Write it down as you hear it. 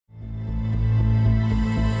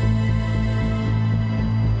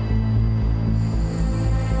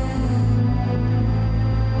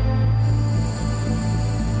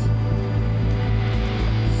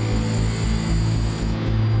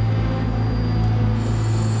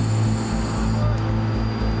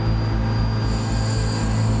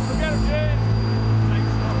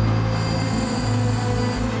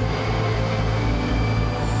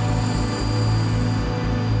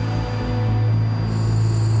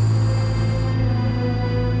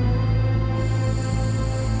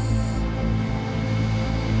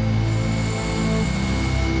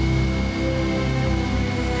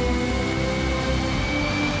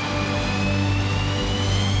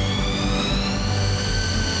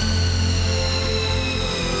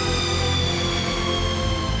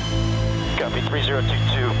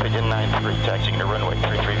3022, begin 93, taxiing to runway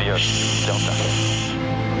 33 via Delta.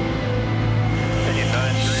 Begin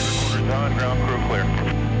 93, recorders on, ground crew clear.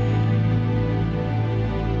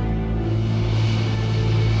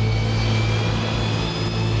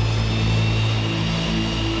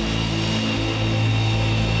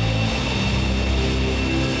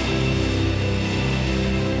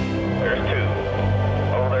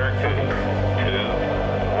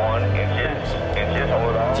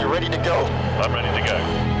 I'm ready to go.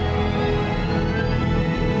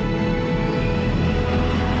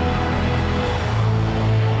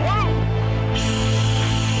 Whoa!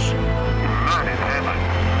 Man in heaven.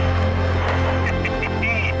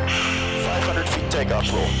 500 feet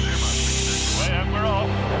takeoff roll. Way up, we're off.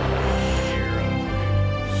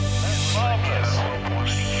 That's marvelous.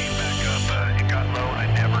 He came back up. It got low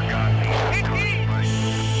and it never got me.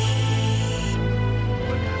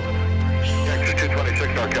 Exit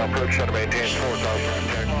 226 NorCal approach, trying to maintain 4,000 and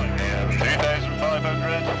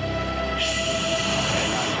 2,500.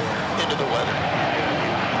 Into the weather.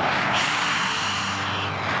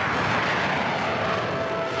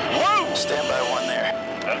 Whoa! Stand by one there.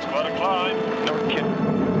 That's quite a climb. No kidding.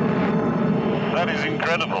 That is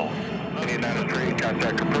incredible. 93,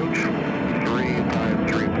 contact approach,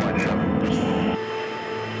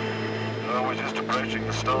 353.7. We're just approaching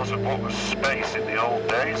the start of what was space in the old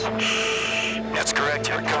days. That's correct,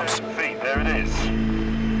 here it comes. Feet, there it is.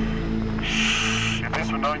 If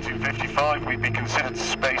this were 1955, we'd be considered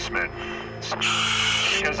spacemen.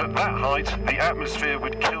 Because at that height, the atmosphere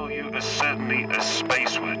would kill you as certainly as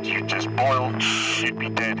space would. You'd just boil, you'd be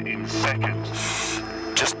dead in seconds.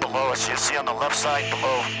 Just below us, you see on the left side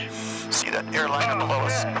below. See that airliner below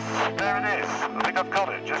us? Yes, there it is. I think I've got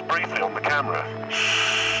it, just briefly on the camera.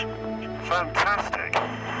 Fantastic.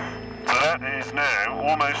 So that is now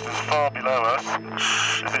almost as far below us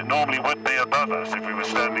as it normally would be above us if we were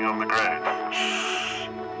standing on the ground.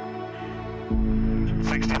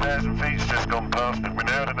 60,000 feet's just gone past it. We're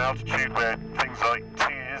now at an altitude where things like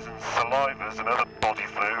tears and salivas and other body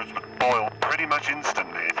fluids would boil pretty much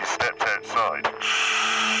instantly if you stepped outside.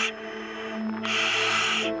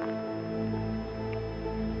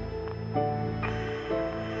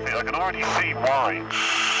 See, I can already see why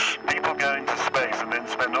people go into space and then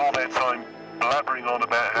spend all their